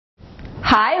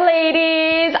Hi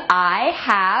ladies, I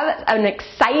have an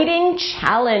exciting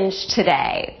challenge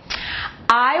today.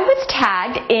 I was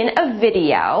tagged in a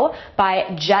video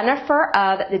by Jennifer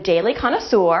of The Daily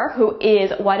Connoisseur, who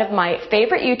is one of my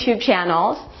favorite YouTube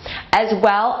channels, as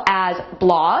well as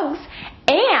blogs,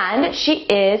 and she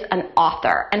is an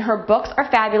author, and her books are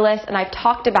fabulous, and I've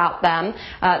talked about them.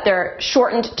 They're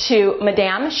shortened to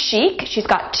Madame Chic. She's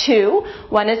got two.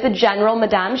 One is the general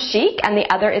Madame Chic, and the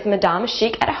other is Madame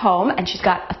Chic at Home, and she's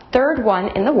got a third one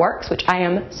in the works, which I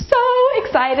am so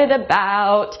excited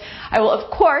about. I will,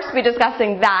 of course, be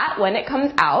discussing that when it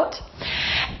comes out.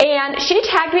 And she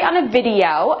tagged me on a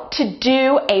video to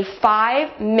do a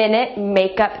 5-minute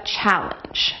makeup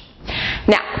challenge.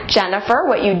 Now, Jennifer,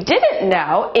 what you didn't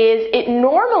know is it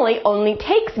normally only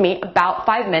takes me about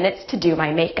 5 minutes to do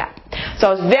my makeup. So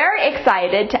I was very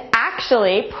excited to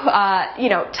actually,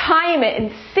 time it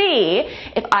and see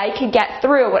if I could get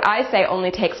through what I say only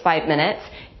takes 5 minutes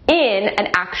in an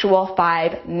actual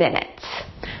 5 minutes.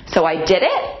 So I did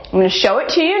it. I'm going to show it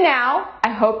to you now.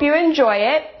 I hope you enjoy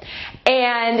it.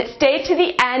 And stay to the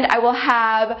end. I will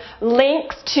have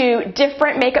links to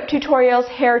different makeup tutorials,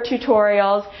 hair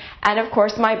tutorials, and of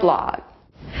course my blog.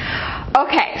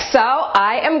 Okay, so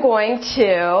I am going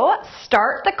to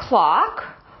start the clock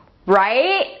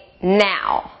right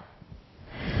now.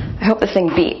 I hope this thing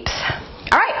beeps.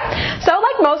 All right, so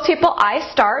like most people, I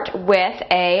start with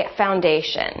a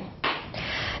foundation.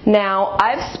 Now,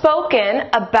 I've spoken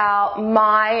about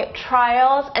my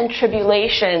trials and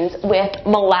tribulations with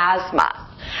melasma.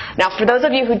 Now, for those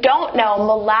of you who don't know,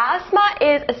 melasma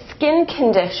is a skin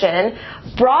condition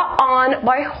brought on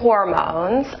by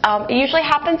hormones. It usually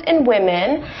happens in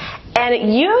women, and it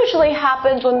usually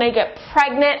happens when they get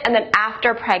pregnant and then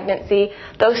after pregnancy,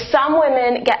 though some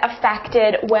women get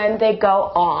affected when they go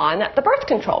on the birth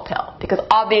control pill, because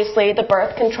obviously the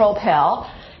birth control pill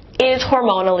is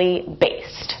hormonally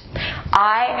based.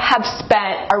 I have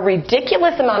spent a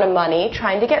ridiculous amount of money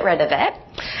trying to get rid of it,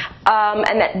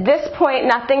 and at this point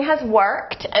nothing has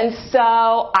worked, and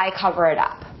so I cover it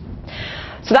up.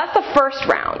 So that's the first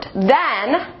round.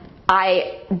 Then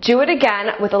I do it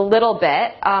again with a little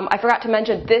bit. I forgot to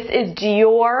mention, this is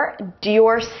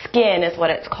Dior Skin is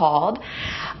what it's called.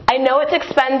 I know it's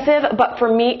expensive, but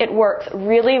for me it works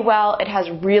really well. It has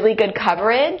really good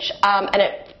coverage, and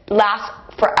it lasts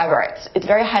forever. It's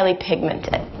very highly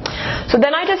pigmented. So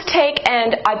then I just take,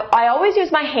 and I always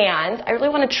use my hands. I really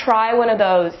want to try one of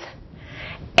those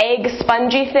egg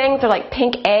spongy things. They're like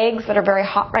pink eggs that are very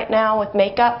hot right now with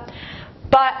makeup.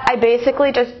 But I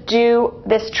basically just do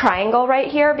this triangle right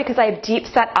here because I have deep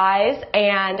set eyes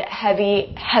and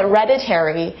heavy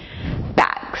hereditary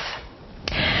bags.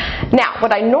 Now,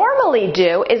 what I normally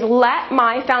do is let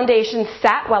my foundation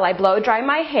set while I blow dry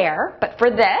my hair, but for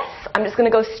this, I'm just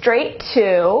going to go straight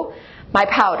to my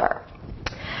powder.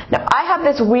 Now, I have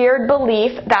this weird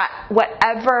belief that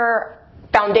whatever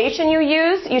foundation you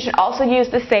use, you should also use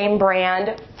the same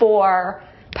brand for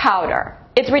powder.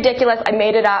 It's ridiculous, I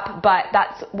made it up, but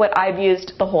that's what I've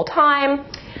used the whole time.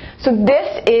 So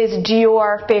this is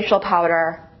Dior facial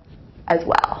powder as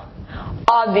well.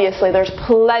 Obviously, there's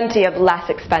plenty of less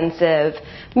expensive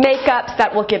makeups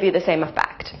that will give you the same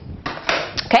effect.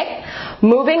 Okay,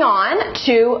 moving on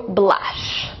to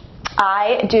blush.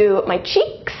 I do my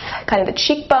cheeks, kind of the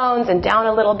cheekbones and down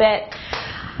a little bit.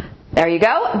 There you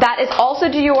go. That is also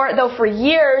Dior, though for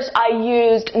years I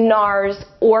used NARS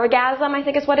Orgasm, I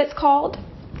think is what it's called.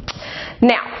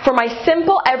 Now, for my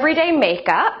simple everyday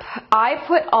makeup, I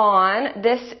put on,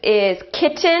 this is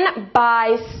Kitten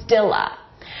by Stila.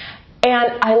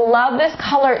 And I love this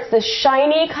color. It's this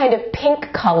shiny kind of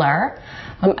pink color.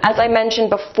 As I mentioned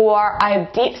before, I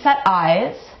have deep set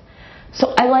eyes,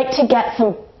 so I like to get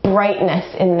some brightness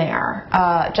in there,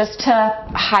 just to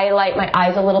highlight my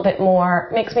eyes a little bit more.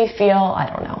 It makes me feel, I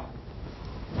don't know,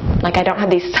 like I don't have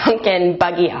these sunken,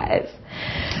 buggy eyes.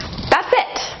 That's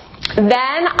it.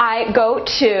 Then I go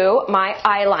to my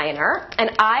eyeliner,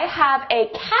 and I have a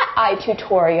cat eye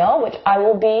tutorial, which I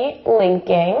will be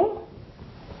linking,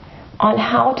 on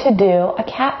how to do a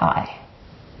cat eye.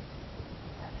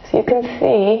 So you can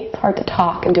see, it's hard to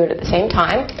talk and do it at the same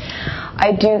time.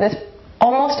 I do this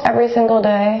almost every single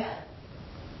day.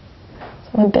 So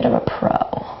I'm a bit of a pro.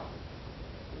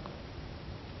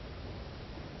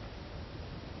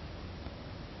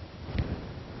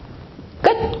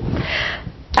 Good.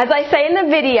 As I say in the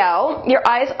video, your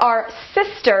eyes are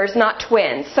sisters, not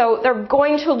twins. So they're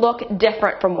going to look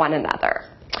different from one another.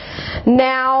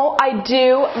 Now I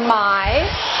do I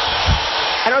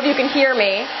don't know if you can hear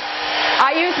me,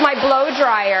 I use my blow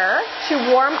dryer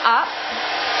to warm up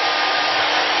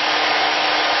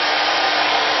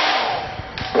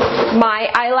my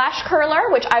eyelash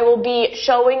curler, which I will be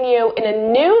showing you in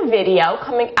a new video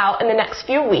coming out in the next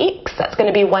few weeks. That's going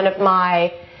to be one of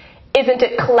my Isn't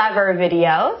It Clever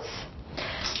videos.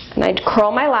 And I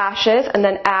curl my lashes and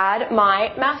then add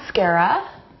my mascara.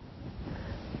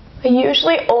 I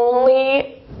usually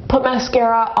only put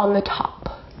mascara on the top.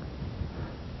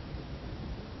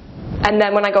 And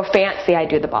then when I go fancy, I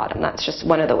do the bottom. That's just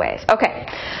one of the ways. Okay,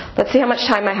 let's see how much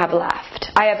time I have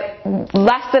left. I have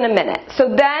less than a minute. So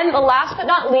then, last but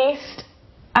not least,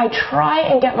 I try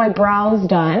and get my brows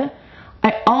done.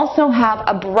 I also have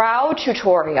a brow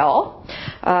tutorial,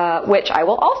 which I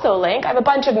will also link. I have a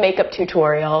bunch of makeup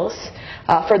tutorials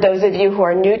for those of you who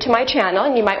are new to my channel,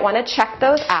 and you might want to check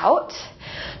those out.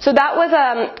 So that was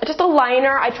just a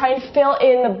liner. I try and fill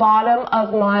in the bottom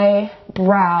of my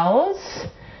brows,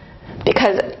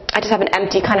 because I just have an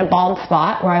empty kind of bald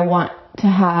spot where I want to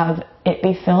have it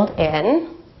be filled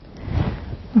in.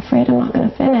 I'm afraid I'm not going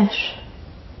to finish.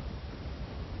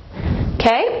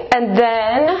 Okay, and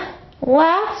then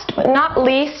last but not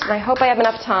least, and I hope I have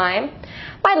enough time,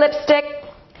 my lipstick.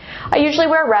 I usually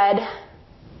wear red.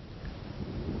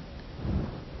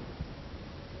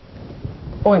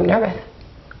 Oh, I'm nervous.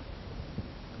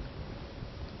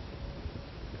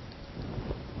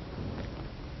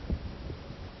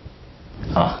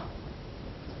 Oh.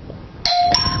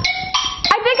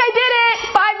 I think I did it!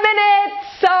 5 minutes!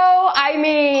 So, I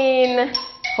mean,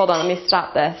 hold on, let me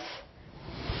stop this.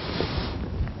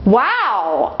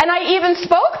 Wow! And I even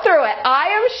spoke through it. I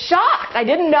am shocked. I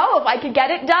didn't know if I could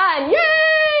get it done.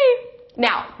 Yay!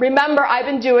 Now, remember, I've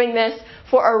been doing this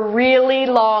for a really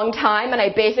long time, and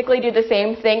I basically do the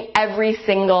same thing every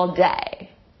single day.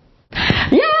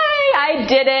 Yay! I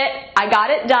did it. I got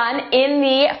it done in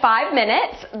the 5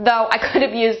 minutes, though I could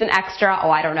have used an extra,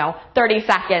 30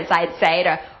 seconds, I'd say,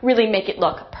 to really make it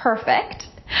look perfect.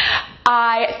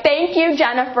 I thank you,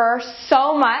 Jennifer,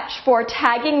 so much for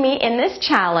tagging me in this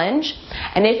challenge.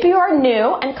 And if you are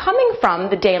new and coming from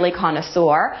the Daily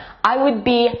Connoisseur, I would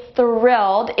be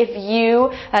thrilled if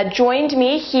you joined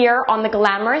me here on The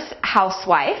Glamorous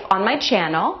Housewife on my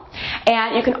channel.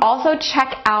 And you can also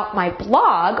check out my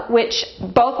blog, which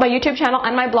both my YouTube channel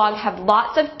and my blog have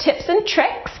lots of tips and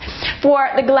tricks for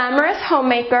the glamorous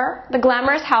homemaker, the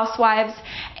glamorous housewives,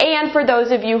 and for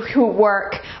those of you who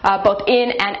work both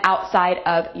in and outside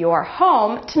of your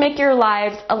home to make your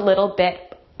lives a little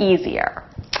bit easier.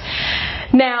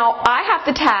 Now, I have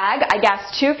to tag, I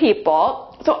guess, 2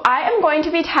 people. So I am going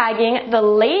to be tagging the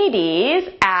ladies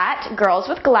at Girls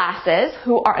with Glasses,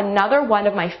 who are another one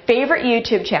of my favorite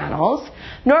YouTube channels.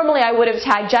 Normally I would have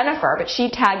tagged Jennifer, but she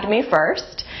tagged me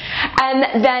first.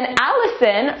 And then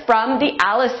Allison from The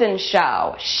Allison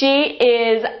Show. She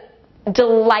is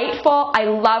delightful. I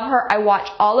love her. I watch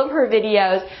all of her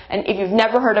videos, and if you've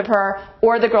never heard of her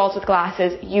or the Girls with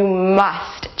Glasses, you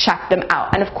must check them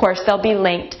out. And of course, they'll be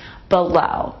linked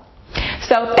below.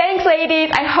 So thanks,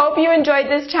 ladies. I hope you enjoyed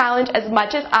this challenge as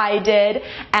much as I did,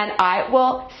 and I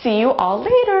will see you all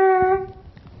later.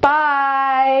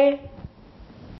 Bye.